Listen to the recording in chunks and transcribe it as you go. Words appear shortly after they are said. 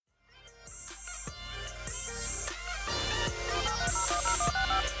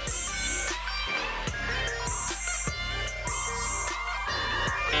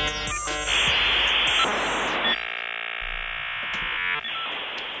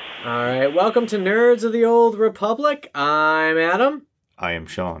All right, welcome to Nerds of the Old Republic. I'm Adam. I am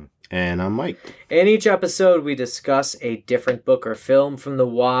Sean. And I'm Mike. In each episode, we discuss a different book or film from the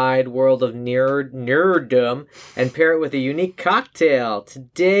wide world of nerddom and pair it with a unique cocktail.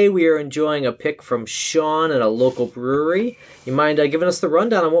 Today, we are enjoying a pick from Sean at a local brewery. You mind giving us the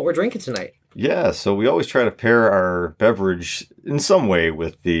rundown on what we're drinking tonight? Yeah, so we always try to pair our beverage in some way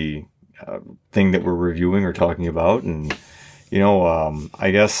with the thing that we're reviewing or talking about. And, I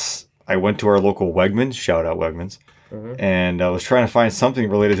guess I went to our local Wegmans, shout out Wegmans, and I was trying to find something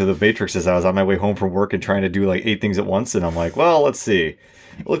related to the Matrix as I was on my way home from work and trying to do like 8 things at once. And I'm like, well, let's see.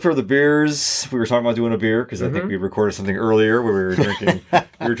 Look for the beers. We were talking about doing a beer because I think we recorded something earlier where we were drinking.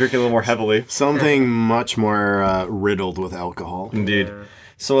 We were drinking a little more heavily. Something much more riddled with alcohol. Indeed. Yeah.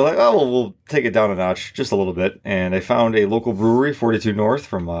 So we're like, we'll take it down a notch just a little bit. And I found a local brewery, 42 North,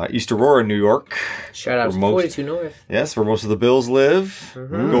 from East Aurora, New York. Shout out to 42 North. Yes, where most of the Bills live.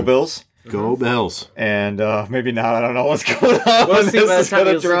 Go Bills. Go Bills. And maybe not. I don't know what's going on. We'll see by the time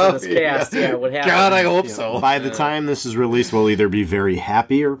you listen to drop. this cast. Yeah, what happened. God, I hope so. By the time this is released, we'll either be very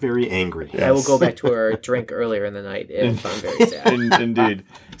happy or very angry. Yes. I will go back to our drink earlier in the night if I'm very sad. Indeed.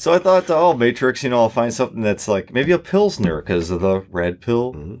 So I thought, Matrix, I'll find something that's like maybe a Pilsner because of the red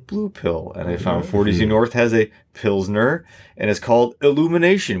pill, blue pill. And I found 42 North has a Pilsner, and it's called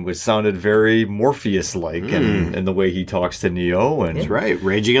Illumination, which sounded very Morpheus-like in the way he talks to Neo. And That's right.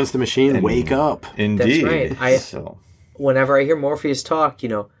 Rage Against the Machine, wake up. Indeed. That's right. Whenever I hear Morpheus talk,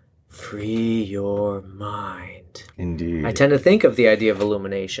 free your mind. Indeed. I tend to think of the idea of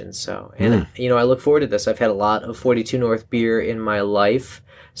illumination. So, and I look forward to this. I've had a lot of 42 North beer in my life,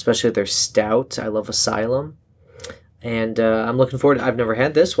 especially their stout. I love Asylum. And I'm looking forward to, I've never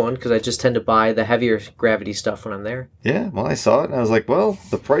had this one because I just tend to buy the heavier gravity stuff when I'm there. Yeah, well, I saw it and I was like, well,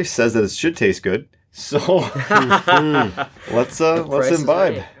 the price says that it should taste good. So let's imbibe.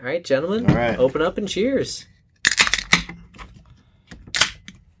 Right. All right, gentlemen. All right. Open up and cheers.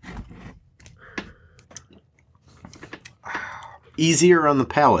 Easier on the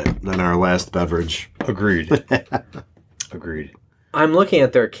palate than our last beverage. Agreed. Agreed. I'm looking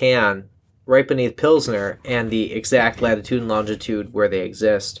at their can right beneath Pilsner and the exact latitude and longitude where they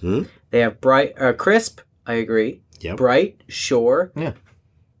exist. They have bright, crisp, I agree. Yep. Bright, sure. Yeah.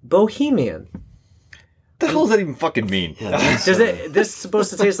 Bohemian. What the hell does that even fucking mean? This is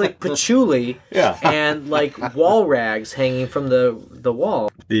supposed to taste like patchouli and like wall rags hanging from the wall.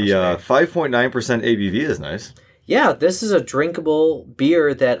 The 5.9% ABV is nice. Yeah, this is a drinkable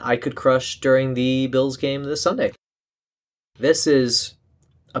beer that I could crush during the Bills game this Sunday. This is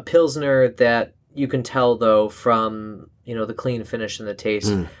a Pilsner that you can tell, though, from, the clean finish and the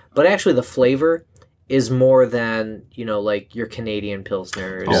taste. But actually the flavor is more than, like your Canadian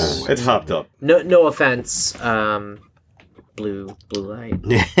Pilsners. Oh, it's hopped up. No offense, Blue Light,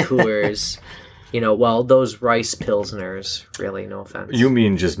 Coors, those rice Pilsners, really, no offense. You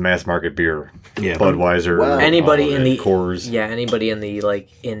mean just mass market beer. Yeah. Budweiser. Wow. Anybody in the Coors. Yeah, anybody in the like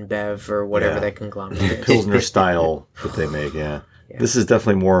InBev or whatever that conglomerate is. Pilsner style that they make, yeah. This is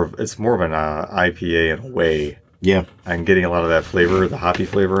definitely more of an IPA in a way. Yeah. I'm getting a lot of that flavor, the hoppy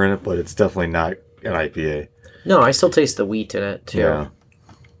flavor in it, but it's definitely not an IPA. No, I still taste the wheat in it too. Yeah.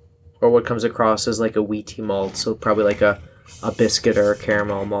 Or what comes across as like a wheaty malt, so probably like a biscuit or a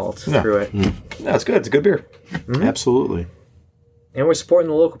caramel malt through it. No, it's good. It's a good beer. Absolutely. And we're supporting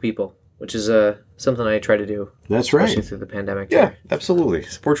the local people, which is something I try to do. That's right. Especially through the pandemic. Yeah, absolutely.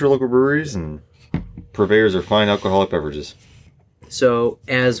 Support your local breweries and purveyors of fine alcoholic beverages. So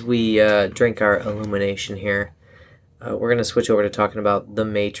as we drink our illumination here, we're going to switch over to talking about The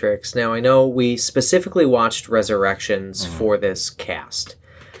Matrix. Now, I know we specifically watched Resurrections for this cast.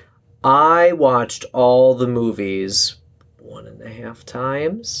 I watched all the movies 1.5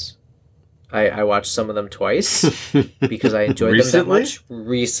 times. I watched some of them twice because I enjoyed them that much.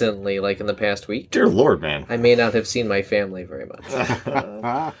 Recently, like in the past week. Dear Lord, man. I may not have seen my family very much.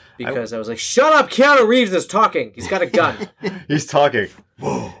 Because I was like, shut up, Keanu Reeves is talking. He's got a gun. He's talking.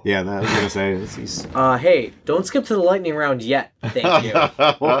 Whoa. Yeah, that I was going to say. He's... Hey, don't skip to the lightning round yet. Thank you.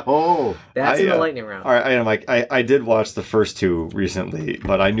 That's in the lightning round. All right, I did watch the first 2 recently,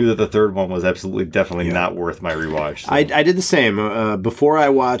 but I knew that the third one was definitely not worth my rewatch. So. I did the same. Before I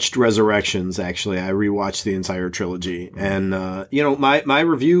watched Resurrections, actually, I rewatched the entire trilogy. And, my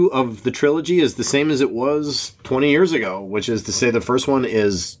review of the trilogy is the same as it was 20 years ago, which is to say the first one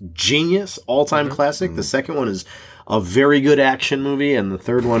is genius, all-time classic. The second one is a very good action movie, and the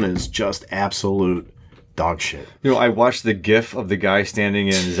third one is just absolute dog shit. You know, I watched the GIF of the guy standing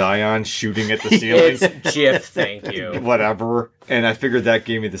in Zion shooting at the ceiling. It's GIF, thank you. Whatever. And I figured that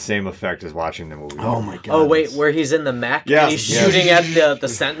gave me the same effect as watching the movie. Oh my god! Oh wait, where he's in the mech Yes, and he's yes. shooting at the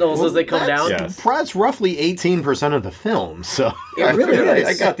sentinels as they come down. Yes. That's roughly 18% of the film. So It I really figured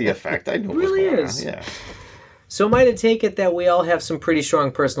is. I got the effect. I knew It really what is. was going on. Yeah. So might I take it that we all have some pretty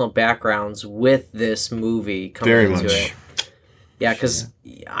strong personal backgrounds with this movie coming Very into much. it? Yeah, because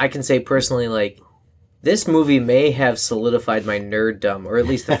I can say personally, like, this movie may have solidified my nerddom, or at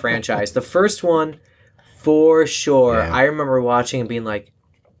least the franchise. The first one, for sure. Yeah. I remember watching and being like,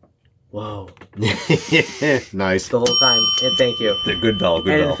 whoa, nice. the whole time. And thank you. The good bell,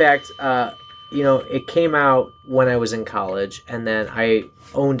 good And bell. in fact, it came out when I was in college, and then I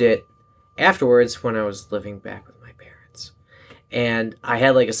owned it afterwards when I was living back with my parents. And I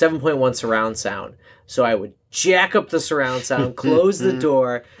had like a 7.1 surround sound. So I would jack up the surround sound, close the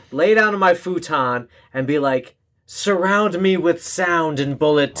door, lay down on my futon, and be like, surround me with sound and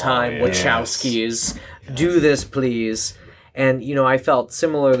bullet time, yes. Wachowskis. Do this, please. And, I felt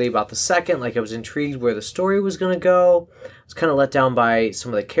similarly about the second. Like, I was intrigued where the story was going to go. I was kind of let down by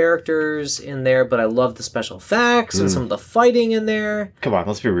some of the characters in there, but I loved the special effects and some of the fighting in there. Come on,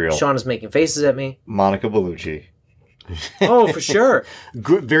 let's be real. Sean is making faces at me. Monica Bellucci. Oh, for sure.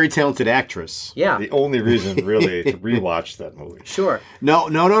 Good, very talented actress. Yeah, The only reason, really, to rewatch that movie. sure. No.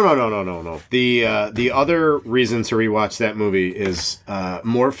 The other reason to rewatch that movie is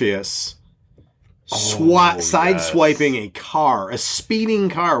Morpheus sideswiping a car, a speeding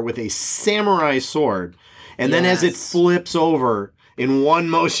car with a samurai sword, and then as it Yes. flips over in one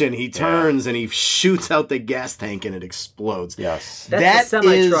motion, he turns and he shoots out the gas tank and it explodes. Yes. That's That the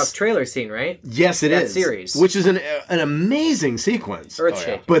semi-truck is- trailer scene, right? Yes, it is. That series. Which is an amazing sequence.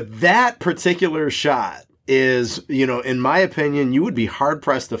 Earthshake. But that particular shot is, in my opinion, you would be hard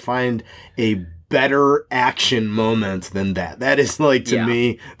pressed to find a better action moment than that. That is to Yeah.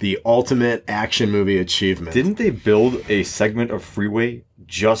 me, the ultimate action movie achievement. Didn't they build a segment of freeway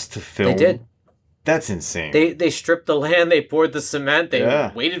just to film? They did. That's insane. They stripped the land, they poured the cement, they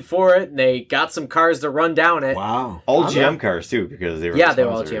Yeah. waited for it, and they got some cars to run down it. Wow. all GM cars, too, because they were Yeah, they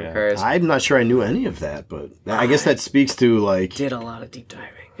were all sponsor, GM cars. I'm not sure I knew any of that, but I guess that speaks to Did a lot of deep diving.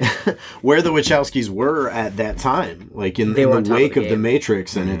 where the Wachowskis were at that time, in They were the on top of wake the of the game.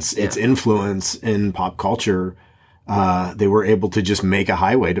 Matrix and its influence in pop culture. They were able to just make a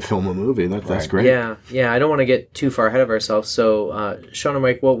highway to film a movie. That's great. Yeah. I don't want to get too far ahead of ourselves. So, Sean and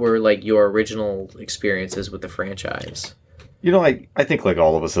Mike, what were your original experiences with the franchise? I think like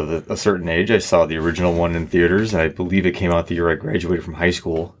all of us of a certain age, I saw the original one in theaters. I believe it came out the year I graduated from high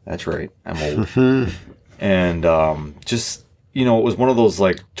school. That's right. I'm old. And it was one of those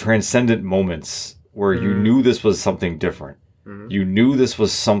transcendent moments where you knew this was something different. You knew this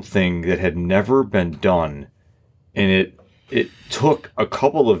was something that had never been done. And it took a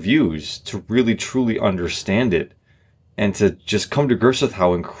couple of views to really truly understand it and to just come to grips with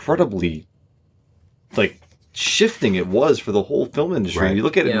how incredibly shifting it was for the whole film industry. Right. You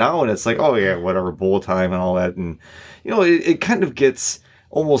look at it Yeah. now and it's like, oh yeah, whatever, bullet time and all that. And, it kind of gets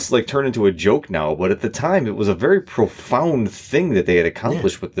almost turned into a joke now. But at the time, it was a very profound thing that they had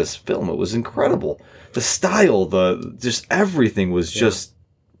accomplished with this film. It was incredible. The style, just everything was just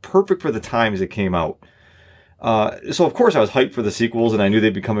perfect for the times it came out. So of course I was hyped for the sequels, and I knew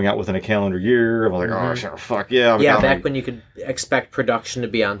they'd be coming out within a calendar year. I was like, oh sure, fuck yeah! Yeah, back when you could expect production to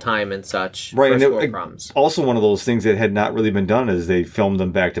be on time and such. Right, First and world problems. also one of those things that had not really been done is they filmed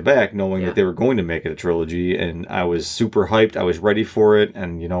them back to back, knowing Yeah. that they were going to make it a trilogy, and I was super hyped. I was ready for it,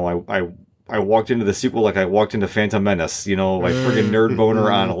 and I walked into the sequel like I walked into Phantom Menace, like friggin' nerd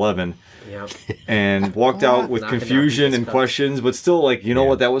boner on 11. Yeah. And walked out with Knocking confusion down and people's questions, but still,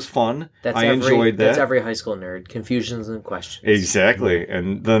 what, that was fun. I enjoyed that. That's every high school nerd. Confusions and questions. Exactly.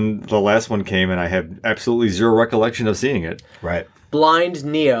 And then the last one came, and I had absolutely zero recollection of seeing it. Right. Blind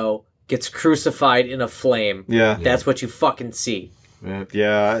Neo gets crucified in a flame. Yeah. That's what you fucking see.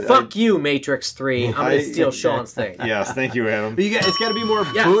 Yeah. Fuck you, Matrix 3. I'm going to steal Sean's thing. Yes, thank you, Adam. But it's got to be more.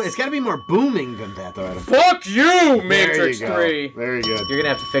 Yes. It's got to be more booming than that, though, Adam. Fuck you, There Matrix you go. 3. Very good. You're going to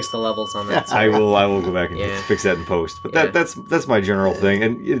have to fix the levels on that. I will go back and Yeah. fix that in post. But Yeah. that's my general thing,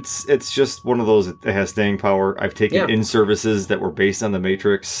 and it's just one of those that has staying power. I've taken Yeah. in services that were based on the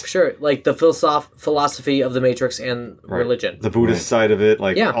Matrix, Sure, like the philosophy of the Matrix and religion. the Buddhist side of it,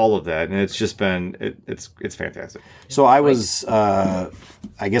 Yeah. all of that, and it's just been it's fantastic. So I was,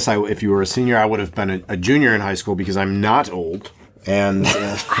 I guess if you were a senior, I would have been a junior in high school because I'm not old. And,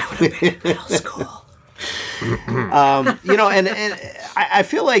 Middle school. and I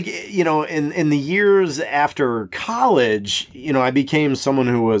feel like, in the years after college, I became someone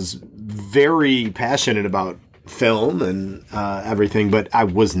who was very passionate about film and everything, but I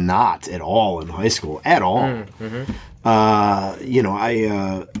was not at all in high school at all. You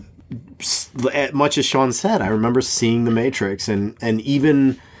know, much as Sean said, I remember seeing The Matrix, and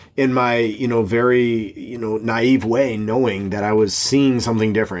even in my, you know, very, you know, naive way, knowing that I was seeing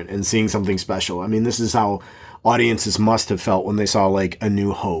something different and seeing something special. I mean, this is how audiences must have felt when they saw like A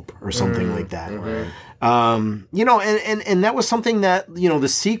New Hope or something like that. You know, and that was something that, you know, the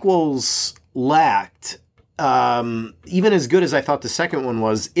sequels lacked. Even as good as I thought the second one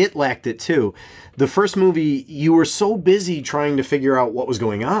was, it lacked it too. The first movie, you were so busy trying to figure out what was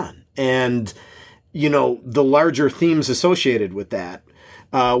going on and, you know, the larger themes associated with that.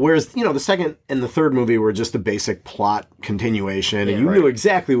 Whereas, you know, the second and the third movie were just a basic plot continuation, and you knew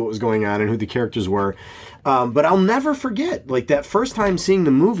exactly what was going on and who the characters were. But I'll never forget, like, that first time seeing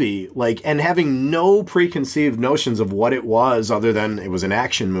the movie, like, and having no preconceived notions of what it was other than it was an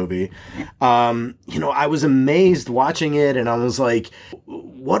action movie. You know, I was amazed watching it, and I was like,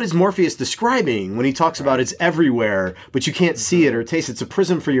 what is Morpheus describing when he talks about it's everywhere, but you can't see it or taste it? It's a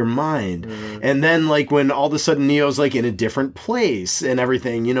prison for your mind. And then, like, when all of a sudden Neo's, like, in a different place and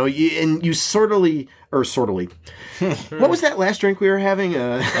everything, you know, you sortily... What was that last drink we were having?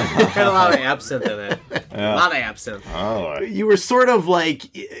 Had a lot of absinthe in it. A lot of absinthe. Oh, You were sort of like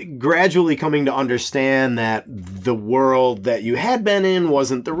gradually coming to understand that the world that you had been in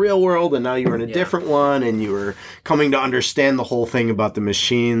wasn't the real world, and now you were in a different one, and you were coming to understand the whole thing about the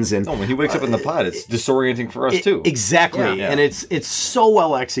machines. And when he wakes up in the pod, it's disorienting for us too. Exactly, Yeah. and it's so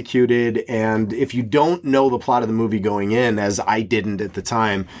well executed. And if you don't know the plot of the movie going in, as I didn't at the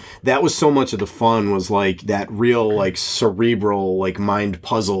time, that was so much of the fun. Was like that real, like, cerebral, like, mind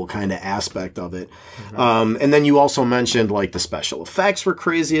puzzle kind of aspect of it. And then you also mentioned, like, the special effects were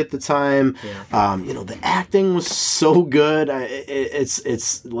crazy at the time. You know, the acting was so good.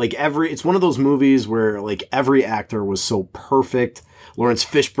 It's like it's one of those movies where, like, every actor was so perfect. Lawrence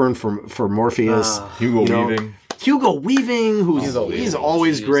Fishburne for Morpheus. Hugo Weaving, he's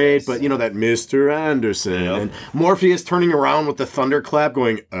always great, but, you know, that Mr. Anderson and Morpheus turning around with the thunderclap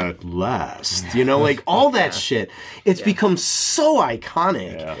going, at last, you know, like all that shit. It's become so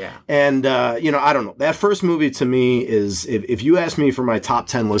iconic. And, you know, I don't know. That first movie to me is, if you ask me for my top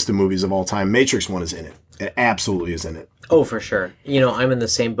 10 list of movies of all time, Matrix 1 is in it. It absolutely is in it. Oh, for sure. You know, I'm in the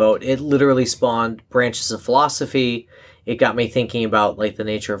same boat. It literally spawned branches of philosophy. It got me thinking about, like, the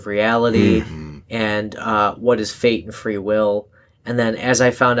nature of reality and what is fate and free will. And then as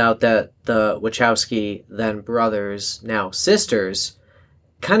I found out that the Wachowski, then brothers, now sisters,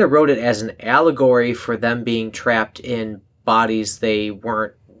 kind of wrote it as an allegory for them being trapped in bodies they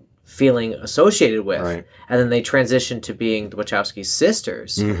weren't feeling associated with. And then they transitioned to being the Wachowski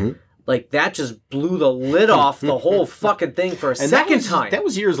sisters. Like, that just blew the lid off the whole fucking thing for a second time. That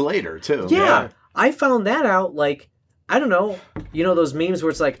was years later, too. Yeah. I found that out, like, I don't know, you know those memes where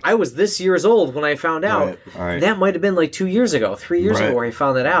it's like, I was this years old when I found out. That might have been like 2 years ago, 3 years ago where I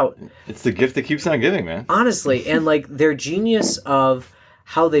found that out. It's the gift that keeps on giving, man. Honestly, and like their genius of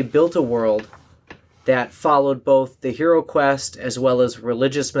how they built a world that followed both the hero quest as well as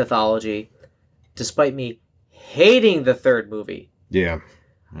religious mythology, despite me hating the third movie.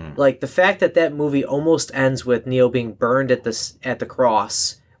 Like the fact that movie almost ends with Neo being burned at the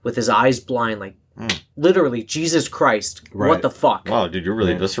cross with his eyes blind, like, literally, Jesus Christ, what the fuck? Wow, dude, you're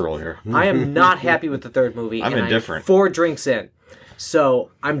really visceral here. I am not happy with the third movie. I'm indifferent. I'm 4 drinks in.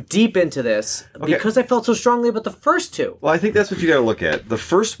 So I'm deep into this because I felt so strongly about the first two. Well, I think that's what you got to look at. The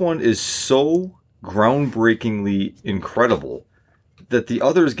first one is so groundbreakingly incredible that the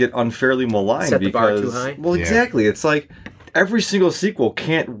others get unfairly maligned. Set the bar too high? Well, exactly. It's like every single sequel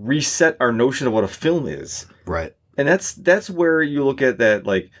can't reset our notion of what a film is. And that's where you look at that,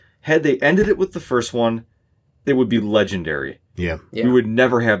 like, had they ended it with the first one, it would be legendary. We would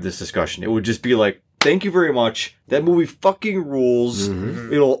never have this discussion. It would just be like, thank you very much. That movie fucking rules.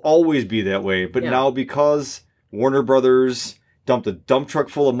 It'll always be that way. But now because Warner Brothers dumped a dump truck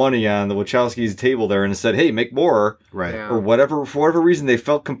full of money on the Wachowskis' table there and said, hey, make more. Or whatever, for whatever reason, they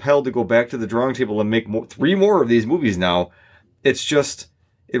felt compelled to go back to the drawing table and make 3 more of these movies now. It's just...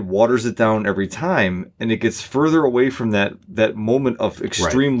 it waters it down every time, and it gets further away from that moment of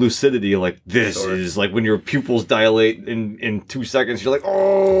extreme lucidity. Like, this is like when your pupils dilate in 2 seconds. You're like,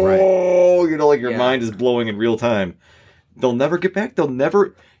 oh, you know, like your mind is blowing in real time. They'll never get back.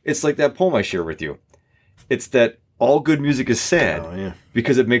 It's like that poem I share with you. It's that all good music is sad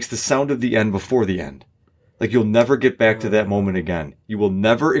because it makes the sound of the end before the end. Like, you'll never get back to that moment again. You will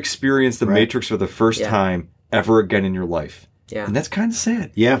never experience the Matrix for the first time ever again in your life. And that's kind of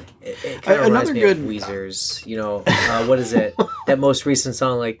sad. It kind of reminds me of Weezer's, you know, what is it? That most recent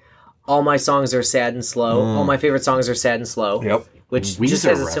song, like, all my songs are sad and slow. All my favorite songs are sad and slow. Yep. Which Weezer just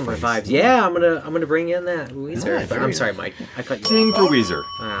has a similar reference. vibes. Yeah, I'm gonna bring in that Weezer. Yeah, But I'm sorry, Mike. I cut you Ding off. for Weezer.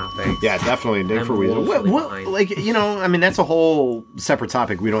 Oh, thanks. Yeah, definitely. Dig I'm for Weezer. woefully behind. Like, you know, I mean, that's a whole separate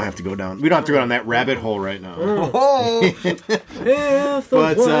topic. We don't have to go down. We don't have to go down that rabbit hole right now. Oh, If the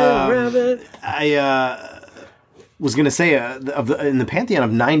But, white rabbit. I was going to say, in the pantheon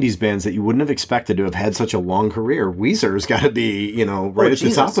of 90s bands that you wouldn't have expected to have had such a long career, Weezer's got to be, you know, right at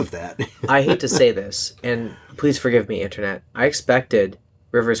Jesus. the top of that. I hate to say this, and please forgive me, Internet. I expected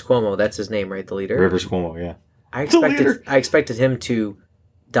Rivers Cuomo, that's his name, right? The leader? Rivers Cuomo, yeah. I expected him to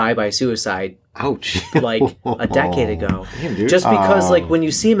die by suicide Ouch. like a decade ago. Damn, dude. Just because, like, when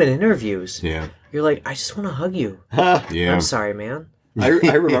you see him in interviews, Yeah. you're like, I just want to hug you. Yeah. I'm sorry, man. I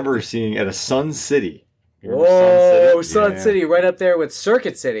remember seeing at a Sun City. You remember Whoa, Sun City? Sun Yeah. City, right up there with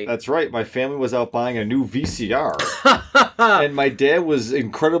Circuit City. That's right. My family was out buying a new VCR. And my dad was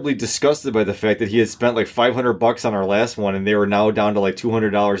incredibly disgusted by the fact that he had spent like $500 on our last one and they were now down to like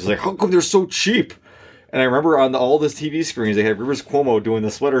 $200. He's like, how come they're so cheap? And I remember on all the TV screens, they had Rivers Cuomo doing the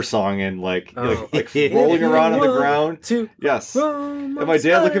Sweater song and like rolling around on the ground. Yes. And my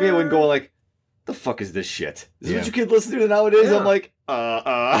dad looked at me and going like, the fuck is this shit? Is this what you kids listen to nowadays? Yeah. I'm like, And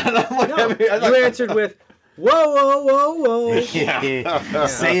I'm like, No, you answered with, whoa, whoa, whoa, whoa. Yeah.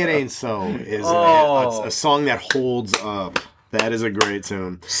 Say It Ain't So is a song that holds up. That is a great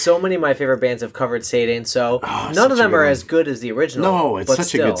tune. So many of my favorite bands have covered Say It Ain't So. None such of a them good are one. as good as the original. No, it's but such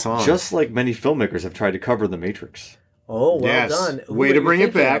still. a good song. just like many filmmakers have tried to cover The Matrix. Oh, well Yes. done. Who Way are to you bring it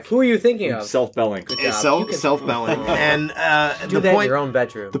thinking back. of? Who are you thinking of? Self-belling. Good job. You can Self-belling. And do the that in point, your own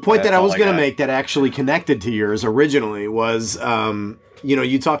bedroom. the point that That's I was all I going to got. make that actually connected to yours originally was, you know,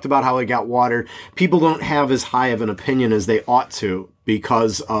 you talked about how it got watered. People don't have as high of an opinion as they ought to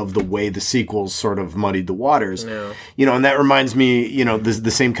because of the way the sequels sort of muddied the waters. No. You know, and that reminds me, you know,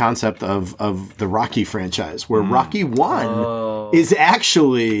 the same concept of the Rocky franchise, where Rocky 1 is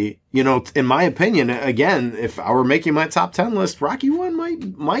actually, you know, in my opinion, again, if I were making my top 10 list, Rocky 1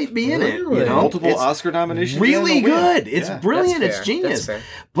 might be in it. You Really? know? Multiple It's Oscar nominations. really and a win. good. It's Yeah. brilliant. That's It's fair. genius. That's fair.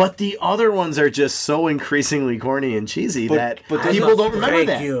 But the other ones are just so increasingly corny and cheesy that but people must don't remember break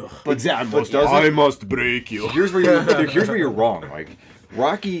that. you. Exactly. but does it- I must break you. Here's where you're wrong, Mike.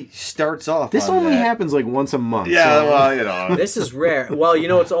 Rocky starts off. This on only that. happens like once a month. Yeah, so- well, you know. This is rare. Well, you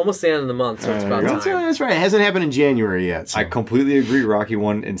know, it's almost the end of the month, so it's about That's right. time. That's right. It hasn't happened in January yet. So. I completely agree. Rocky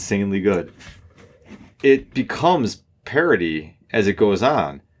 1 insanely good. It becomes parody as it goes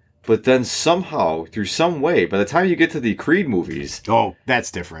on, but then somehow, through some way, by the time you get to the Creed movies, Oh,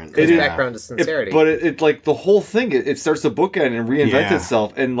 that's different. It's is- background to sincerity. it like the whole thing, it starts to bookend and reinvent Yeah.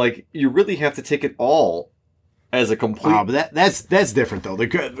 itself, and like you really have to take it all as a complete. Oh, but that's different though. The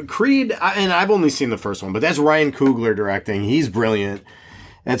Creed, and I've only seen the first one, but that's Ryan Coogler directing. He's brilliant.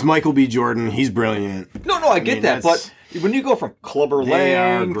 That's Michael B. Jordan. He's brilliant. No, I get mean, that, that's- but when you go from Clubber They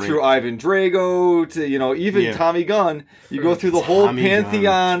are Lang great. through Ivan Drago to even Yeah. Tommy Gunn, you go through the whole Tommy Gunn,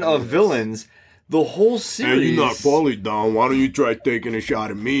 pantheon of Jesus. villains. The whole series. down. Why don't you try taking a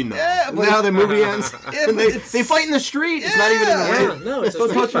shot at me now? Yeah, Isn't but that how the movie ends? Yeah, And but they it's- fight in the street. It's not even in the yeah, ring. no, it's a Don't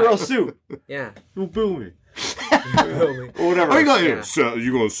street touch me or fight. I'll sue. Yeah. Don't bill me. Totally. Or whatever. Are you going? Yeah. So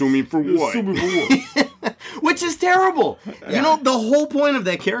you gonna sue me for what? Sue me for what? Which is terrible. You know, the whole point of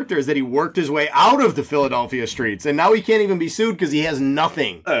that character is that he worked his way out of the Philadelphia streets, and now he can't even be sued because he has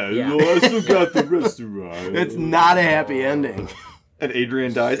nothing. Yeah. I still got the restaurant. It's not a happy ending. And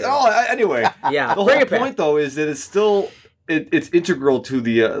Adrian dies. Anyway. Yeah, The bring whole it back. point, though, is that it's still it's integral to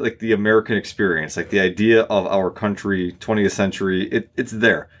the the American experience, like the idea of our country, 20th century. It's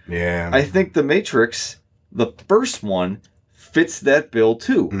there. Yeah. I think The Matrix, the first one, fits that bill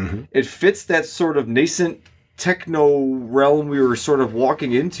too. Mm-hmm. It fits that sort of nascent techno realm we were sort of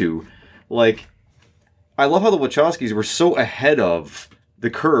walking into. Like, I love how the Wachowskis were so ahead of the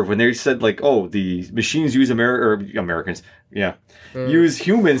curve when they said, like, oh, the machines use Americans, use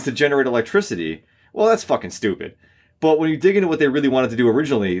humans to generate electricity. Well, that's fucking stupid. But when you dig into what they really wanted to do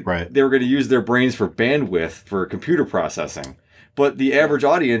originally, Right. they were going to use their brains for bandwidth for computer processing. But the average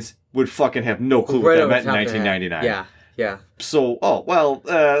audience would fucking have no clue what Right that over meant in top of their head. 1999. Yeah, yeah. So,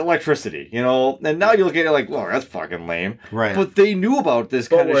 electricity, and now you look at it like, well, that's fucking lame. Right. But they knew about this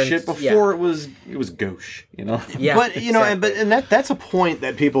But kind of we're in- shit before it was gauche, Yeah, But you know, exactly. and that's a point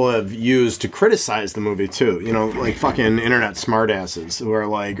that people have used to criticize the movie too. You know, like fucking internet smartasses who are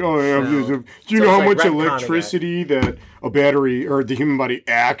like, "Oh, yeah, No. do you So know how it's like much retconning electricity that a battery or the human body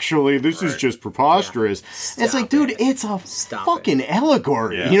actually? This is just preposterous." And it's like, dude, it's a Stop fucking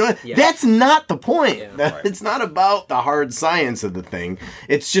allegory. Yeah. You know, Yeah. that's not the point. Yeah. It's not about the hard science. science of the thing.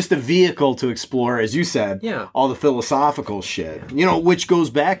 It's just a vehicle to explore, as you said, all the philosophical shit. You know, which goes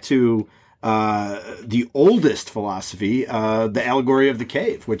back to the oldest philosophy, the allegory of the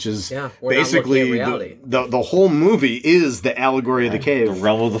cave, which is basically the whole movie is the allegory of the cave, the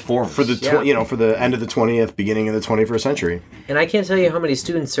realm of the form for the for the end of the 20th, beginning of the 21st century. And I can't tell you how many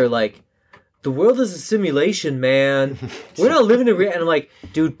students are like, the world is a simulation, man. We're not living in reality. And I'm like,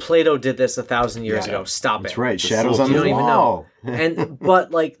 dude, Plato did this 1,000 years ago. Stop That's it. right. Shadows on the wall. You don't even know.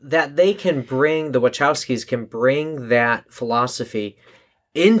 But like that, they can bring, the Wachowskis can bring that philosophy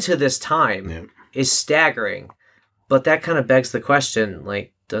into this time is staggering. But that kind of begs the question,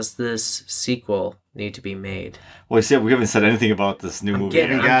 like, does this sequel need to be made? Well, I said we haven't said anything about this new movie.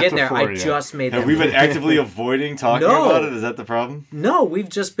 I'm getting there. I just made that. Have we been actively avoiding talking about it? Is that the problem? No, we've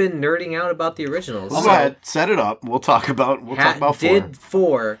just been nerding out about the originals. Go ahead, set it up. We'll talk about 4. Did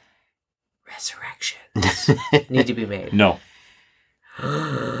 4 Resurrections need to be made? No.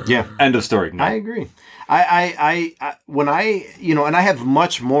 Yeah. End of story. No. I agree. I when I, you know, and I have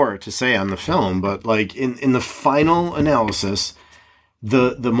much more to say on the film, but like in the final analysis,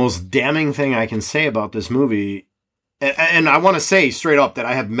 the most damning thing I can say about this movie, and I want to say straight up that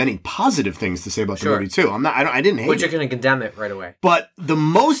I have many positive things to say about the movie too. I didn't hate it. But you're going to condemn it right away. But the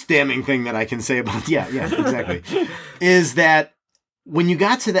most damning thing that I can say about exactly, is that when you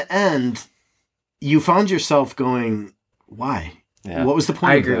got to the end, you found yourself going, why? Yeah. What was the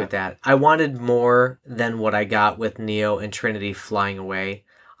point? I agree with that. I wanted more than what I got with Neo and Trinity flying away.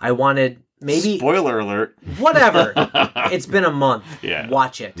 I wanted maybe... Spoiler alert. Whatever. It's been a month. Yeah.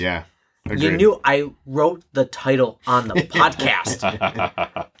 Watch it. Yeah. Agreed. You knew I wrote the title on the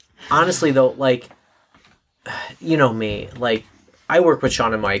podcast. Honestly, though, like, you know me. Like, I work with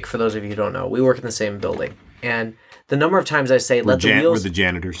Sean and Mike, for those of you who don't know. We work in the same building. And the number of times I say, we're the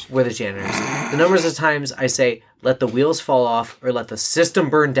janitors. We're the janitors. The numbers of times I say, let the wheels fall off or let the system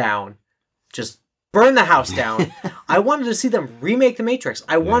burn down. Just burn the house down. I wanted to see them remake The Matrix.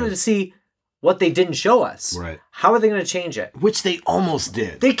 I wanted to see what they didn't show us. Right. How are they going to change it? Which they almost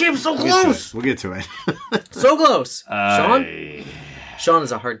did. They came so close. We'll get to it. So close. Sean? Sean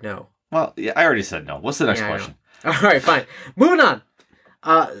is a hard no. Well, yeah, I already said no. What's the next question? All right, fine. Moving on.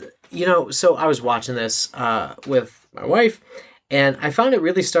 You know, so I was watching this with my wife, and I found it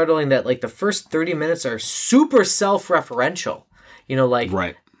really startling that, like, the first 30 minutes are super self-referential. You know, like,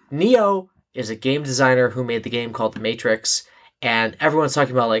 Neo is a game designer who made the game called The Matrix, and everyone's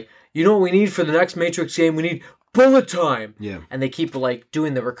talking about, like, you know what we need for the next Matrix game? We need bullet time. Yeah. And they keep, like,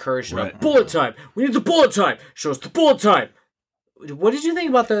 doing the recursion of bullet time. We need the bullet time. Show us the bullet time. What did you think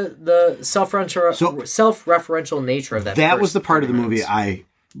about the self-referential nature of that? That was the part of the movie I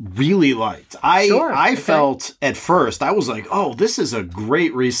really liked. I felt at first, I was like, oh, this is a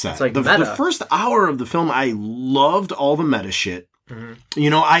great reset. It's like the first hour of the film, I loved all the meta shit. Mm-hmm. You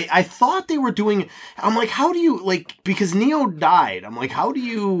know, I thought they were doing, I'm like, how do you, like, because Neo died, I'm like, how do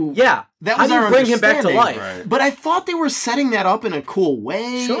you... Yeah, that how was do you our bring him back to life? Right. But I thought they were setting that up in a cool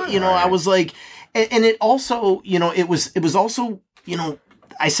way. Sure. You know, I was like, and it also, you know, it was also, you know,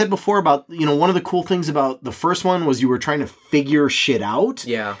 I said before about, you know, one of the cool things about the first one was you were trying to figure shit out.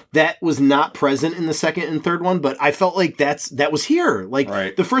 Yeah. That was not present in the second and third one, but I felt like that was here.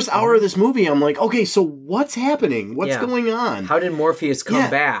 Like the first hour of this movie, I'm like, okay, so what's happening? What's going on? How did Morpheus come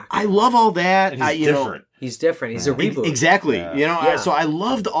back? I love all that. And he's different. He's different. He's a reboot. Exactly. Yeah. You know, so I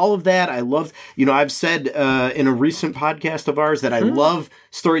loved all of that. I loved, you know, I've said in a recent podcast of ours that I love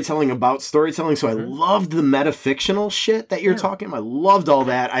storytelling about storytelling. So I loved the metafictional shit that you're talking about. I loved all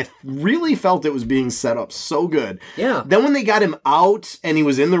that. I really felt it was being set up so good. Yeah. Then when they got him out and he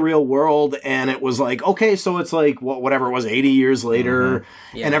was in the real world and it was like, okay, so it's like whatever it was, 80 years later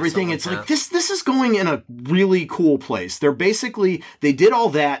and everything. It's like this is going in a really cool place. They did all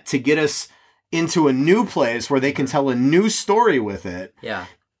that to get us into a new place where they can tell a new story with it. Yeah.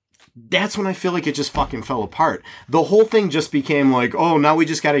 That's when I feel like it just fucking fell apart. The whole thing just became like, oh, now we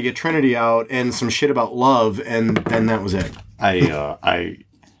just got to get Trinity out and some shit about love, and then that was it. I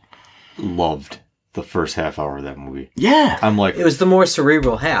loved the first half hour of that movie. Yeah. I'm like... It was the more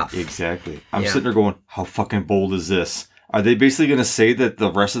cerebral half. Exactly. I'm sitting there going, how fucking bold is this? Are they basically going to say that the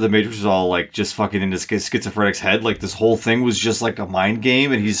rest of the Matrix was all, like, just fucking in this schizophrenic's head? Like, this whole thing was just, like, a mind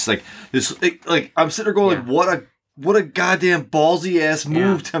game? And he's, like, this... Like, I'm sitting there going, like, what a goddamn ballsy-ass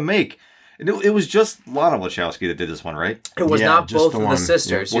move to make. And it was just Lana Wachowski that did this one, right? It was Yeah, not just both the of the one.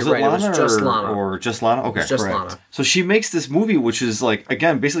 sisters. Was You're it right. Lana It was just Lana. or just Lana? Okay, It was just correct. Lana. So she makes this movie, which is like,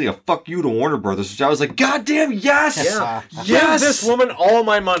 again, basically a fuck you to Warner Brothers, which I was like, God damn, yes! Yeah. Yes! Give this woman all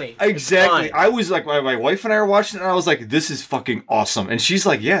my money. Exactly. Fine. I was like, my wife and I were watching it, and I was like, this is fucking awesome. And she's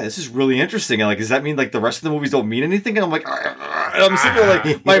like, yeah, this is really interesting. And like, does that mean like the rest of the movies don't mean anything? And I'm like, and I'm sitting there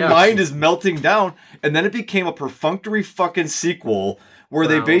like, my Yeah. mind is melting down. And then it became a perfunctory fucking sequel where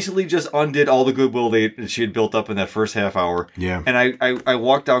they Wow. basically just undid all the goodwill that she had built up in that first half hour. Yeah. And I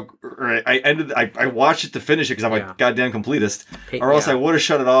walked out, or I watched it to finish it because I'm Yeah. a goddamn completist. Or else Yeah. I would have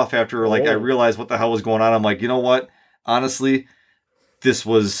shut it off after like I Oh. realized what the hell was going on. I'm like, you know what? Honestly, this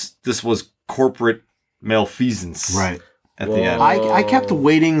was corporate malfeasance. Right. At Whoa. the end. I kept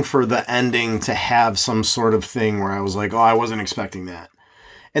waiting for the ending to have some sort of thing where I was like, oh, I wasn't expecting that.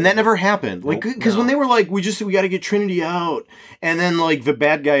 And that never happened. Like, because when they were like, we got to get Trinity out. And then, like, the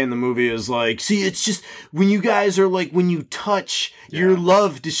bad guy in the movie is like, see, it's just when you guys are like, when you touch, your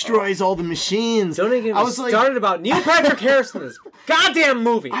love destroys all the machines. Don't even get I me was like, started about Neil Patrick Harris in this goddamn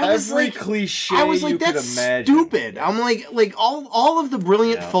movie. I was Every like- cliche I was like, you could that's imagine. stupid. I'm like all of the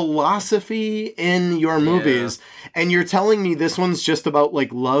brilliant Yeah. philosophy in your movies, and you're telling me this one's just about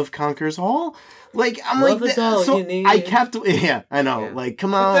like love conquers all. Like I'm Love like, is all so you need. I kept, I know. Yeah. Like,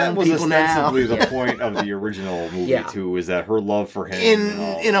 come But on, that was people now. ostensibly the point of the original movie Yeah. too, is that her love for him and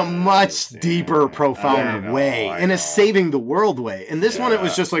all In a that. much deeper, I profound know, way, I in know. a saving the world way. And this one, it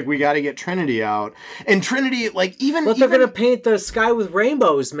was Yeah. just like, we got to get Trinity out, and Trinity, like even But they're even- gonna paint the sky with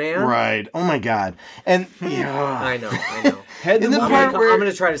rainbows, man. right. Oh my god, and yeah. I know. Had In the movie- part where- I'm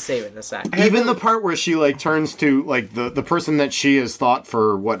gonna try to save it in a sec. Even the part where she like turns to like the person that she has thought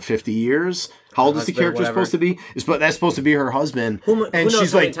for what 50 years. How old is the husband, character whatever. supposed to be? That's supposed to be her husband. Who and knows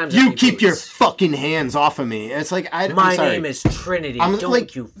she's how many like, times "You I've keep seen your this?" fucking hands off of me." And it's like, I'm My sorry. name is Trinity. I'm Don't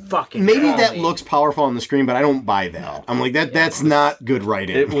like, you fucking Maybe call that me. looks powerful on the screen, but I don't buy that. I'm like that's not good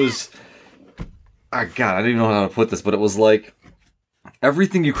writing. It was. God, I don't even know how to put this, but it was like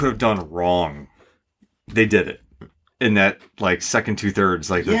everything you could have done wrong, they did it in that like second 2/3.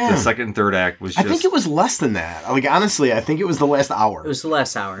 Like the Yeah. second and third act was I just. think it was less than that. Like honestly, I think it was the last hour. It was the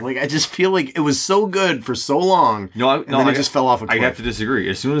last hour. Like I just feel like it was so good for so long. No, then it just fell off a I cliff. have to disagree.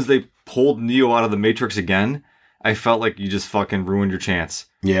 As soon as they pulled Neo out of the Matrix again, I felt like you just fucking ruined your chance.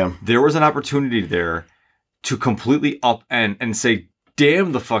 Yeah. There was an opportunity there to completely upend and say,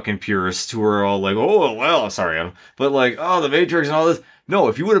 damn the fucking purists who are all like, oh, well, sorry, Adam, but like, oh, the Matrix and all this. No,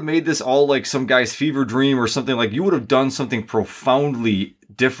 if you would have made this all like some guy's fever dream or something, like you would have done something profoundly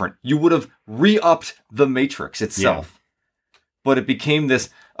different. You would have re-upped the Matrix itself. But it became this,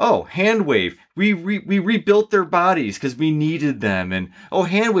 oh, hand wave. We rebuilt their bodies because we needed them. And, oh,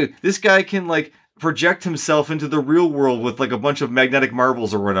 hand wave. This guy can like project himself into the real world with like a bunch of magnetic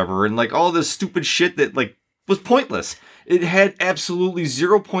marbles or whatever. And like all this stupid shit that like was pointless. It had absolutely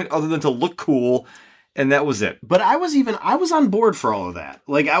 0 point other than to look cool. And that was it. But I was on board for all of that.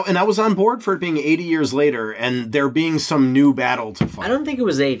 Like, I was on board for it being 80 years later and there being some new battle to fight. I don't think it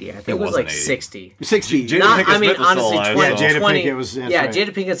was 80. I think it was wasn't like 80. 60. 60. Jada Not, Pinkett I mean, Smith was still honestly, alive, 20, so- Yeah, Jada 20 Pinkett was- that's yeah, right. Jada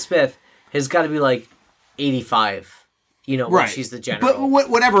Pinkett Smith has got to be like 85. You know, when she's the general. But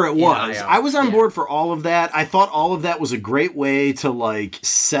whatever it was, yeah. I was on Yeah. board for all of that. I thought all of that was a great way to like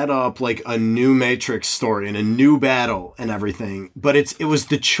set up like a new Matrix story and a new battle and everything. But it was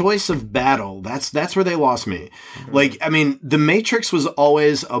the choice of battle. That's where they lost me. Mm-hmm. Like, I mean, the Matrix was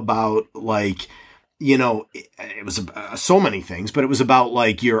always about like, you know, it was so many things, but it was about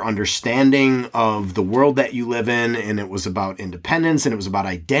like your understanding of the world that you live in, and it was about independence, and it was about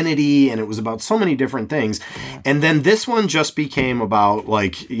identity, and it was about so many different things. And then this one just became about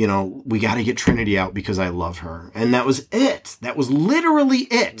like, you know, we got to get Trinity out because I love her. And that was it. That was literally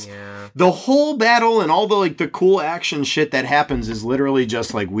it. Yeah. The whole battle and all the like the cool action shit that happens is literally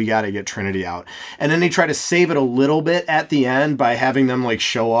just like, we got to get Trinity out. And then they try to save it a little bit at the end by having them like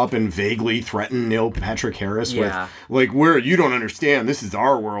show up and vaguely threaten Neil Patrick Harris Yeah. with like, you don't understand, this is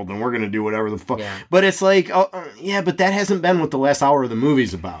our world and we're going to do whatever the fuck. Yeah. But it's like, yeah, but that hasn't been what the last hour of the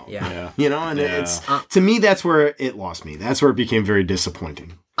movie's about. Yeah. You know, and Yeah. it's, to me, that's where it lost me. That's where it became very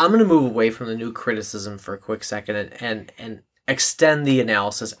disappointing. I'm going to move away from the new criticism for a quick second and extend the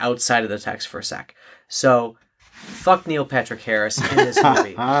analysis outside of the text for a sec. So, fuck Neil Patrick Harris in this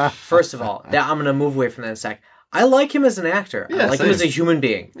movie. First of all, I'm going to move away from that in a sec. I like him as an actor. I Yeah, like him same. as a human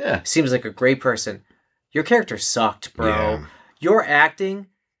being. Yeah. Seems like a great person. Your character sucked, bro. Yeah. Your acting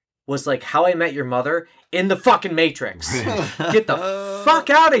was like How I Met Your Mother in the fucking Matrix. Get the fuck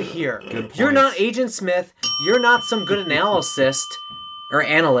out of here. You're not Agent Smith. You're not some good analyst,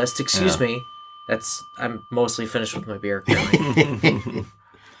 Yeah. excuse me. I'm mostly finished with my beer currently.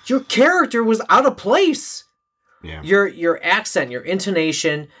 your character was out of place. Yeah. Your accent, your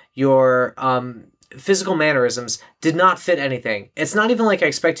intonation, your physical mannerisms did not fit anything. It's not even like I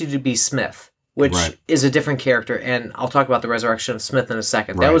expected you to be Smith, which is a different character, and I'll talk about the resurrection of Smith in a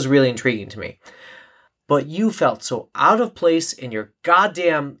second. That was really intriguing to me. But you felt so out of place in your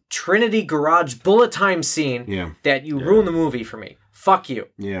goddamn Trinity Garage bullet time scene that you ruined the movie for me. Fuck you.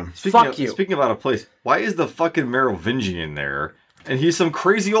 Yeah. Speaking of out of place, why is the fucking Merovingian there? And he's some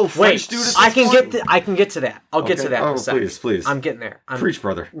crazy old French dude. I can get to that. I'll get to that in a second. Please. I'm getting there. Preach,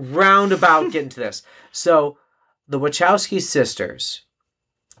 brother. Roundabout getting to this. So, the Wachowski sisters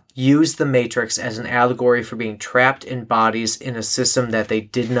use the Matrix as an allegory for being trapped in bodies in a system that they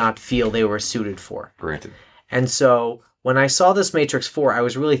did not feel they were suited for. Granted. And so, when I saw this Matrix 4, I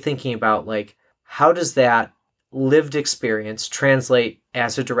was really thinking about, like, how does that lived experience translate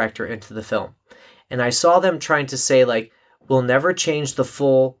as a director into the film? And I saw them trying to say, like, we'll never change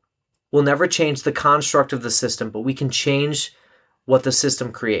the construct of the system, but we can change what the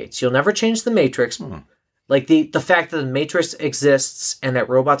system creates. You'll never change the Matrix, like the fact that the Matrix exists and that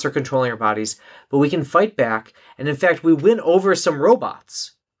robots are controlling our bodies, but we can fight back. And in fact, we win over some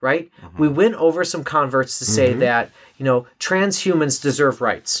robots, right? We win over some converts to say that, transhumans deserve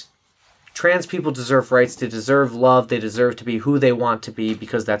rights. Trans people deserve rights. They deserve love. They deserve to be who they want to be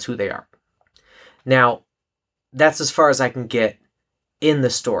because that's who they are. Now, that's as far as I can get in the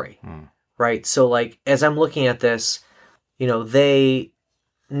story, right? So, like, as I'm looking at this, Neo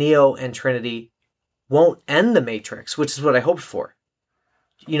and Trinity won't end the Matrix, which is what I hoped for.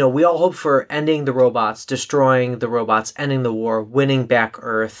 We all hope for ending the robots, destroying the robots, ending the war, winning back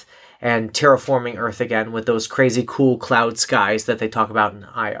Earth, and terraforming Earth again with those crazy cool cloud skies that they talk about in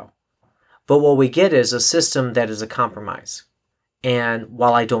Io. But what we get is a system that is a compromise. And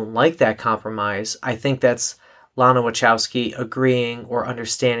while I don't like that compromise, I think that's Lana Wachowski agreeing or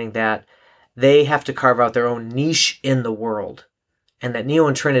understanding that they have to carve out their own niche in the world. And that Neo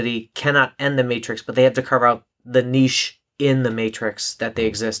and Trinity cannot end the Matrix, but they have to carve out the niche in the Matrix that they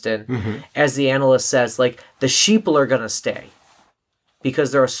exist in. As the analyst says, like, the sheeple are going to stay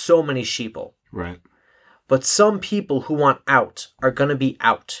because there are so many sheeple. Right. But some people who want out are going to be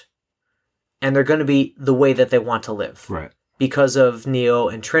out. And they're going to be the way that they want to live. Right. Because of Neo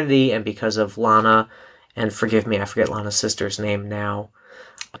and Trinity and because of Lana. And forgive me, I forget Lana's sister's name now.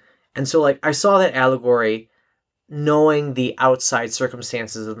 And so, like, I saw that allegory knowing the outside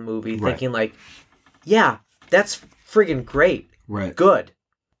circumstances of the movie, thinking, like, yeah, that's friggin' great. Right. Good.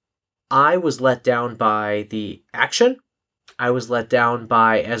 I was let down by the action. I was let down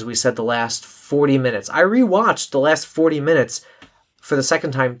by, as we said, the last 40 minutes. I rewatched the last 40 minutes for the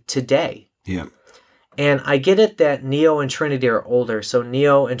second time today. Yeah. And I get it that Neo and Trinity are older, so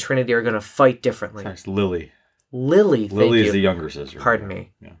Neo and Trinity are going to fight differently. It's Lily. Lily is the younger sister. Pardon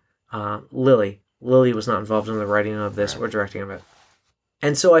me. Yeah. Lily. Lily was not involved in the writing of this or directing of it.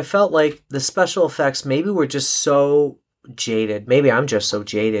 And so I felt like the special effects maybe were just so jaded. Maybe I'm just so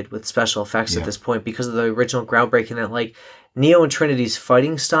jaded with special effects at this point because of the original groundbreaking that, like, Neo and Trinity's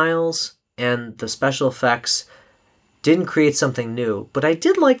fighting styles and the special effects didn't create something new. But I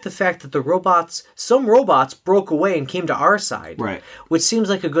did like the fact that some robots broke away and came to our side. Right. Which seems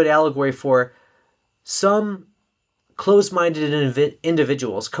like a good allegory for some closed-minded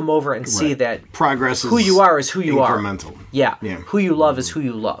individuals come over and see that progress is who you are is who you incremental. are. Yeah. Who you love is who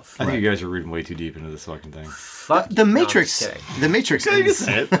you love. I think you guys are reading way too deep into this fucking thing. Fuck. The Matrix. No, I'm just kidding. The Matrix. I'm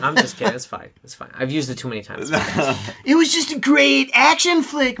just kidding. It's fine. It's fine. I've used it too many times. It was just a great action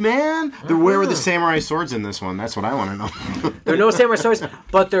flick, man. Where were the samurai swords in this one? That's what I want to know. There are no samurai swords,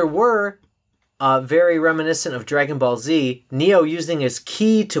 but there were, very reminiscent of Dragon Ball Z, Neo using his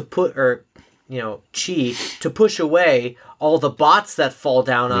ki to put, chi, to push away all the bots that fall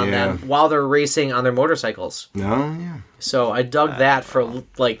down on them while they're racing on their motorcycles. Oh, yeah. So I dug that for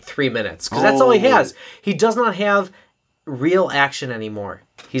like 3 minutes. Because that's all he has. He does not have real action anymore.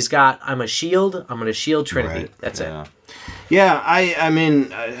 He's got, I'm a shield, I'm going to shield Trinity. Right. That's it. Yeah, I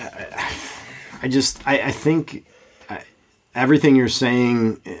mean, I think everything you're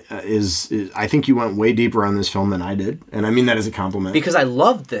saying is, I think you went way deeper on this film than I did. And I mean that as a compliment. Because I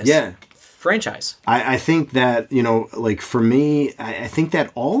loved this franchise. I think that, like for me, I think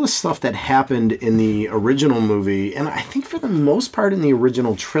that all the stuff that happened in the original movie, and I think for the most part in the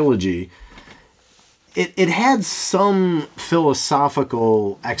original trilogy, it had some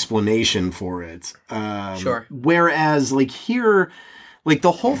philosophical explanation for it. Sure. Whereas, like here, like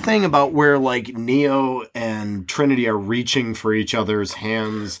the whole thing about where like Neo and Trinity are reaching for each other's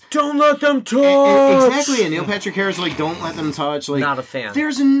hands. Don't let them touch! Exactly. And Neil Patrick Harris like, don't let them touch. Like, not a fan.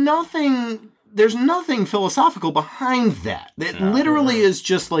 There's nothing there's nothing philosophical behind that. It literally is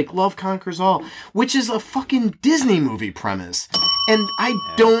just like love conquers all, which is a fucking Disney movie premise. And I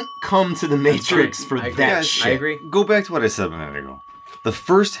don't come to the Matrix for that shit. I agree. Go back to what I said a minute ago. The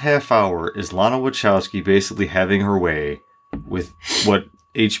first half hour is Lana Wachowski basically having her way with what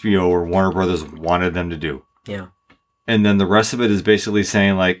HBO or Warner Brothers wanted them to do. Yeah. And then the rest of it is basically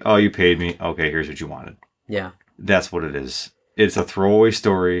saying like, oh, you paid me. Okay, here's what you wanted. Yeah. That's what it is. It's a throwaway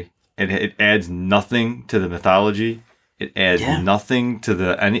story. It adds nothing to the mythology. It adds nothing to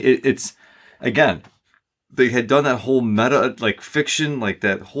the... And it's... Again, they had done that whole meta, like, fiction, like,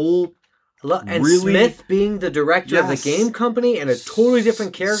 that whole... And really, Smith being the director of the game company and a totally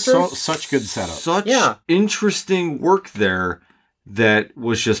different character. Such good setup. Such interesting work there that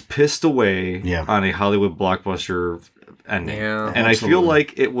was just pissed away on a Hollywood blockbuster ending. Yeah, and absolutely. I feel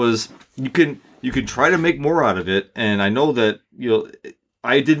like it was... You can try to make more out of it, and I know that,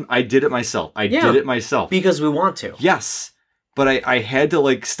 I did it myself. I did it myself. Because we want to. Yes. But I had to,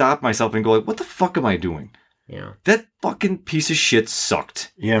 like, stop myself and go, like, what the fuck am I doing? Yeah. That fucking piece of shit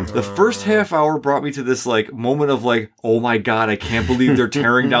sucked. Yeah. The first half hour brought me to this, like, moment of, like, oh my God, I can't believe they're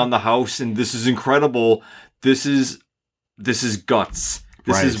tearing down the house, and this is incredible. This is guts.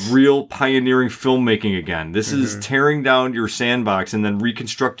 This is real pioneering filmmaking again. This is tearing down your sandbox and then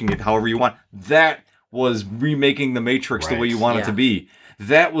reconstructing it however you want. That was remaking the Matrix the way you want it to be.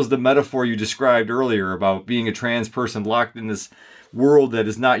 That was the metaphor you described earlier about being a trans person locked in this world that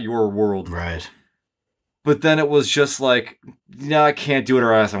is not your world. Right. But then it was just like, no, I can't do it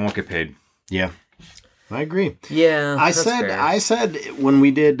or else I won't get paid. Yeah. I agree. Yeah. I said when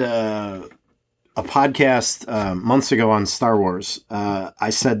we did a podcast months ago on Star Wars, I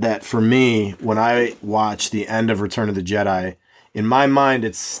said that for me, when I watch the end of Return of the Jedi, in my mind,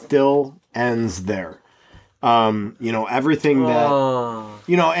 it still ends there. Everything that,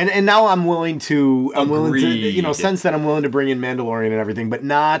 and now I'm willing to, sense that I'm willing to bring in Mandalorian and everything, but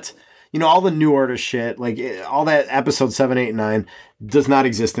not, all the New Order shit, like all that episode 7, 8, and 9 does not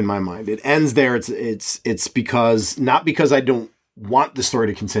exist in my mind. It ends there. It's because, not because I don't want the story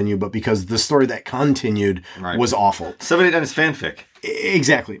to continue, but because the story that continued was awful. 7, 8, 9 is fanfic.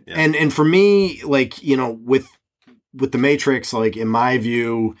 Exactly. Yeah. And for me, like, with the Matrix, like in my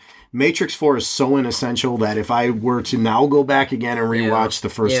view, Matrix 4 is so inessential that if I were to now go back again and rewatch the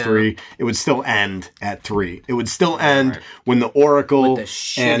first three, it would still end at 3. It would still end when the Oracle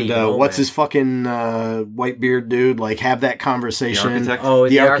and what's his fucking white beard dude, like, have that conversation.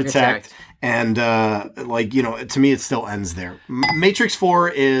 The architect. And, to me, it still ends there. Matrix 4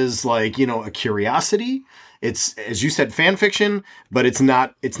 is, like, a curiosity. It's, as you said, fan fiction, but it's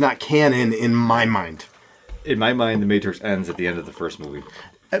not canon in my mind. In my mind, The Matrix ends at the end of the first movie.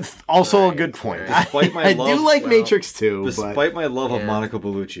 Also a good point. I do like Matrix 2. Despite my love of Monica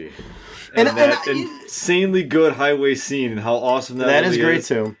Bellucci. And that insanely good highway scene and how awesome that is. That is great,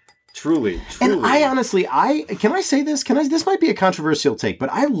 too. Truly. And I honestly, can I say this? This might be a controversial take, but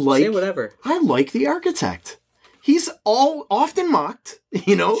I like... Say whatever. I like the architect. He's often mocked,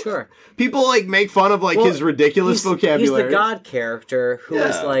 Sure. People like make fun of his ridiculous vocabulary. He's the God character who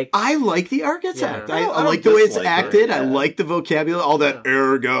is like... I like the architect. Yeah. I like the way it's acted. Yeah. I like the vocabulary, all that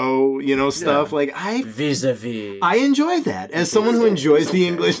ergo, stuff. Like vis-a-vis. I enjoy that as someone who enjoys the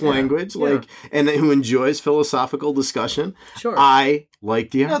English language, and who enjoys philosophical discussion. Sure. I like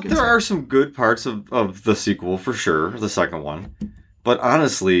the architect. There are some good parts of the sequel for sure, the second one. But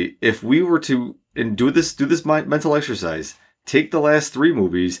honestly, if we were to do this mental exercise, take the last 3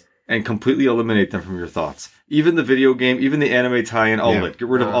 movies and completely eliminate them from your thoughts. Even the video game, even the anime tie-in, all of it. Get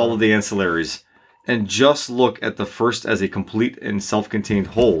rid of all of the ancillaries. And just look at the first as a complete and self-contained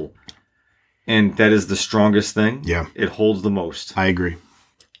whole. And that is the strongest thing. Yeah. It holds the most. I agree.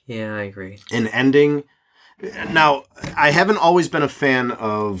 Yeah, I agree. An ending... Now, I haven't always been a fan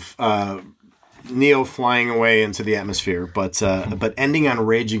of... Neo flying away into the atmosphere, but ending on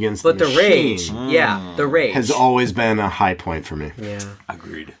Rage Against the Machine. The rage has always been a high point for me. Yeah,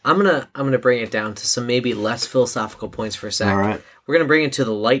 agreed. I'm gonna bring it down to some maybe less philosophical points for a sec. All right, we're gonna bring it to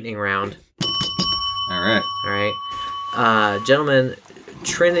the lightning round. All right, gentlemen,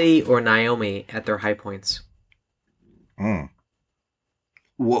 Trinity or Naomi at their high points.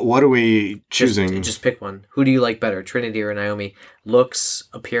 What are we choosing? Just pick one. Who do you like better, Trinity or Naomi? Looks,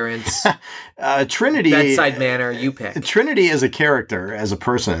 appearance, Trinity, bedside manner. You pick. Trinity as a character, as a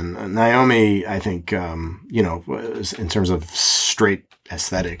person. Naomi, I think, in terms of straight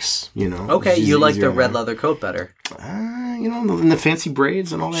aesthetics, Okay, you like the red leather coat better. and the fancy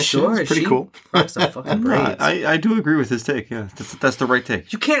braids and all that shit. It's pretty cool. Some fucking braids. I do agree with his take. Yeah, that's the right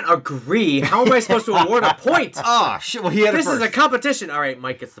take. You can't agree. How am I supposed to award a point? Ah, shit. Well, he had This it first. is a competition. All right,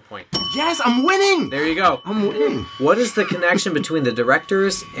 Mike gets the point. Yes, I'm winning. There you go. I'm winning. What is the connection between the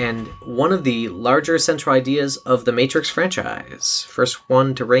directors and one of the larger central ideas of the Matrix franchise? First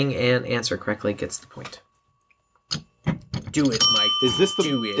one to ring and answer correctly gets the point. Do it, Mike. Is this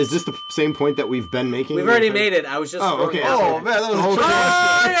the same point that we've been making? We've already made it. I was just. Oh, okay. Oh, man, that was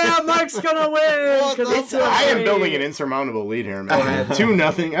Oh, yeah, Mike's gonna win. 'Cause it's I am great. building an insurmountable lead here, Go ahead. man.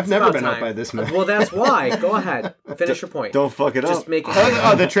 2-0. I've never About been up time. by this man. Well, that's why. Go ahead. Finish your point. Don't fuck it Just up. make it.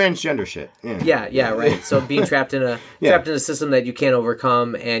 Oh, the transgender shit. Yeah, right. So being trapped in a system that you can't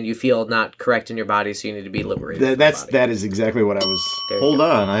overcome, and you feel not correct in your body, so you need to be liberated. That is exactly what I was. Hold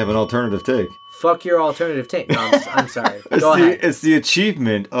on, I have an alternative take. Fuck your alternative take. No, I'm sorry. Go ahead. It's the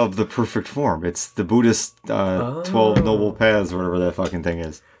achievement of the perfect form. It's the Buddhist 12 Noble Paths, or whatever that fucking thing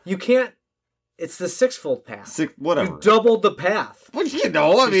is. You can't. It's the sixfold path. Whatever. You doubled the path. Well,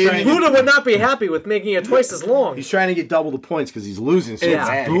 I mean, Buddha would not be happy with making it twice as long. He's trying to get double the points because he's losing so It's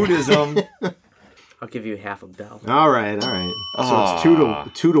bad. Buddhism. I'll give you half a bell. All right. So it's 2 to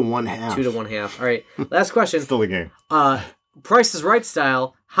 1/2. 2 to 1/2. All right. Last question. Still a game. Price is Right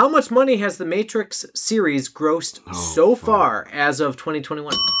style. How much money has the Matrix series grossed so far as of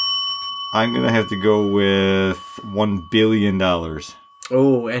 2021? I'm going to have to go with $1 billion.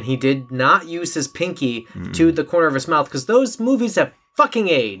 Oh, and he did not use his pinky to the corner of his mouth because those movies have fucking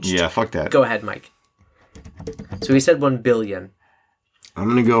aged. Yeah, fuck that. Go ahead, Mike. So he said 1 billion. I'm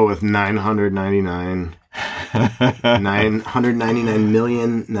going to go with 999.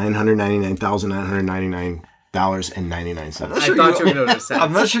 $999,999,999.99. I thought you were going to understand.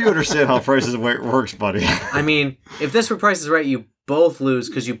 I'm not sure you understand how Price is Right works, buddy. I mean, if this were Price is Right, you both lose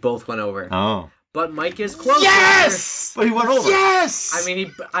because you both went over. Oh. But Mike is closer. Yes! But he went over. Yes!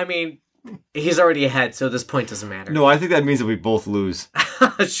 I mean, he's already ahead, so this point doesn't matter. No, I think that means that we both lose.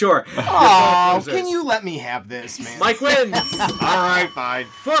 Sure. Oh, can you let me have this, man? Mike wins. All right, fine.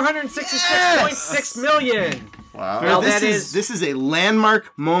 466.6 million. Wow. Now this is a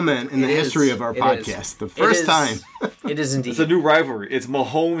landmark moment in the history of our podcast. The first time. It is indeed. It's a new rivalry. It's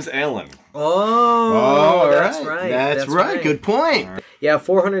Mahomes-Allen. Oh, that's right. That's right. Good point. Yeah,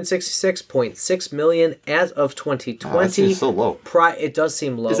 466.6 million as of 2020. That seems so low. It does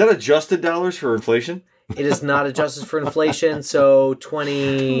seem low. Is that adjusted dollars for inflation? It is not adjusted for inflation, so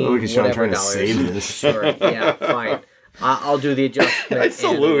 20 Look at Sean whatever trying to dollars. save this. Sure. Yeah, fine. I'll do the adjustment. I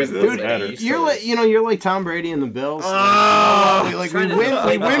still lose. It doesn't Dude, matter. You're like Tom Brady and the Bills. We Trying to win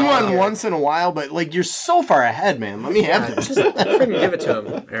deflate one the once in a while, but like you're so far ahead, man. Let me have this. Just freaking give it to him.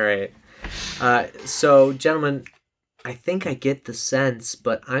 All right. So, gentlemen, I think I get the sense,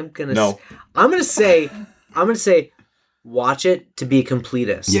 but I'm gonna say, watch it to be a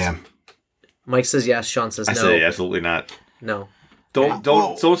completist. Yeah. Mike says yes. Sean says no. I say absolutely not. No.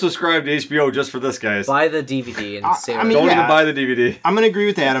 Don't subscribe to HBO just for this, guys. Buy the DVD and save it. mean, Don't yeah. even buy the DVD. I'm going to agree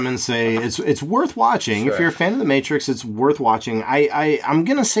with Adam and say it's worth watching. Sure. If you're a fan of The Matrix, it's worth watching. I'm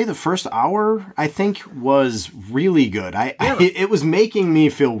going to say the first hour, I think, was really good. It was making me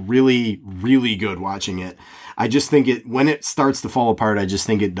feel really, really good watching it. I just think when it starts to fall apart, I just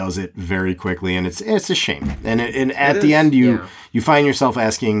think it does it very quickly, and it's a shame. And at the end, you find yourself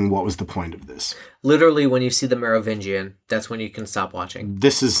asking, what was the point of this? Literally, when you see the Merovingian, that's when you can stop watching.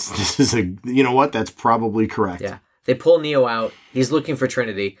 This is a, you know what? That's probably correct. Yeah. They pull Neo out. He's looking for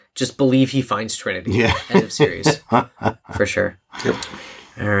Trinity. Just believe he finds Trinity. Yeah. End of series. For sure. Yep.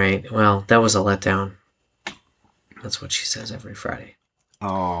 All right. Well, that was a letdown. That's what she says every Friday.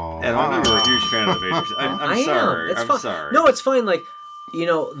 Oh. And I'm never a huge fan of the Matrix. I'm sorry. It's I'm fine. sorry. No, it's fine. Like,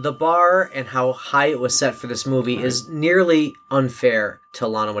 the bar and how high it was set for this movie is nearly unfair to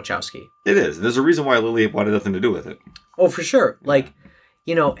Lana Wachowski. It is. There's a reason why Lily wanted nothing to do with it. Oh, for sure. Like,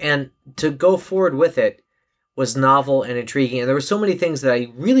 and to go forward with it was novel and intriguing. And there were so many things that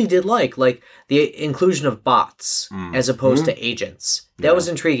I really did like the inclusion of bots as opposed to agents. That was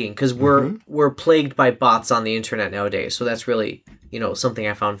intriguing because we're plagued by bots on the internet nowadays. So that's really, something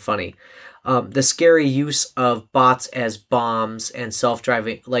I found funny. The scary use of bots as bombs and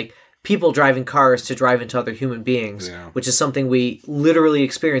self-driving, like people driving cars to drive into other human beings, which is something we literally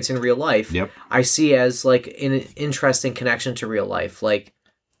experience in real life. Yep. I see as like an interesting connection to real life. Like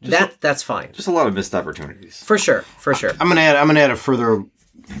that's fine. Just a lot of missed opportunities. For sure. I'm gonna add a further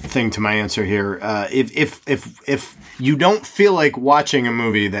thing to my answer here. If you don't feel like watching a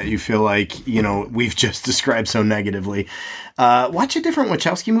movie that you feel like, you know, we've just described so negatively, watch a different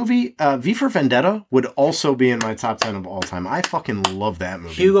Wachowski movie. V for Vendetta would also be in my top 10 of all time. I fucking love that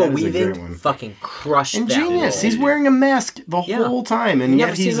movie. Hugo That is a great Weaving one. fucking crushed that Ingenious. role. He's wearing a mask the whole time, and Never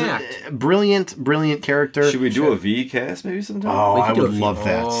yet seen he's him a act. brilliant character. Should we do a V cast maybe sometime? Oh, We could I do would a few- love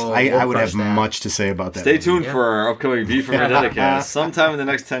that. Oh, I we'll would have crush that. much to say about that. Stay movie. tuned for our upcoming V for Vendetta cast sometime in the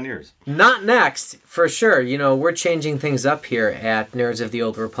next 10 years. Not next, for sure. You know, we're changing things up here at Nerds of the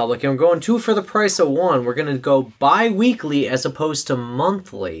Old Republic, and we're going 2 for the price of 1. We're going to go bi-weekly as opposed to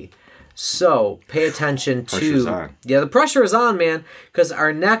monthly. So, pay attention Pressure's to... on. Yeah, the pressure is on, man, because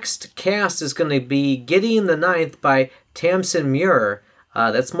our next cast is going to be Gideon the Ninth by Tamsin Muir.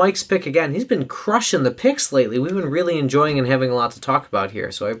 That's Mike's pick again. He's been crushing the picks lately. We've been really enjoying and having a lot to talk about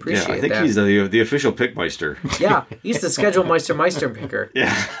here, so I appreciate Yeah, I think that. he's the official pickmeister. Yeah, he's the Schedule Meister picker.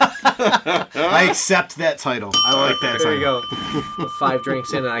 Yeah. I accept that title. I like that There title. you go. 5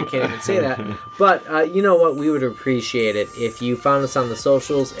 drinks in and I can't even say that. But you know what? We would appreciate it if you found us on the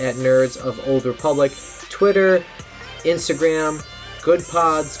socials at Nerds of Old Republic. Twitter, Instagram, Good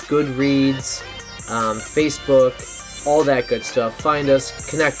Pods, Goodreads, Facebook, all that good stuff. Find us,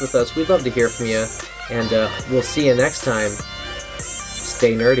 connect with us. We'd love to hear from you. And we'll see you next time.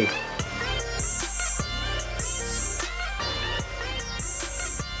 Stay nerdy.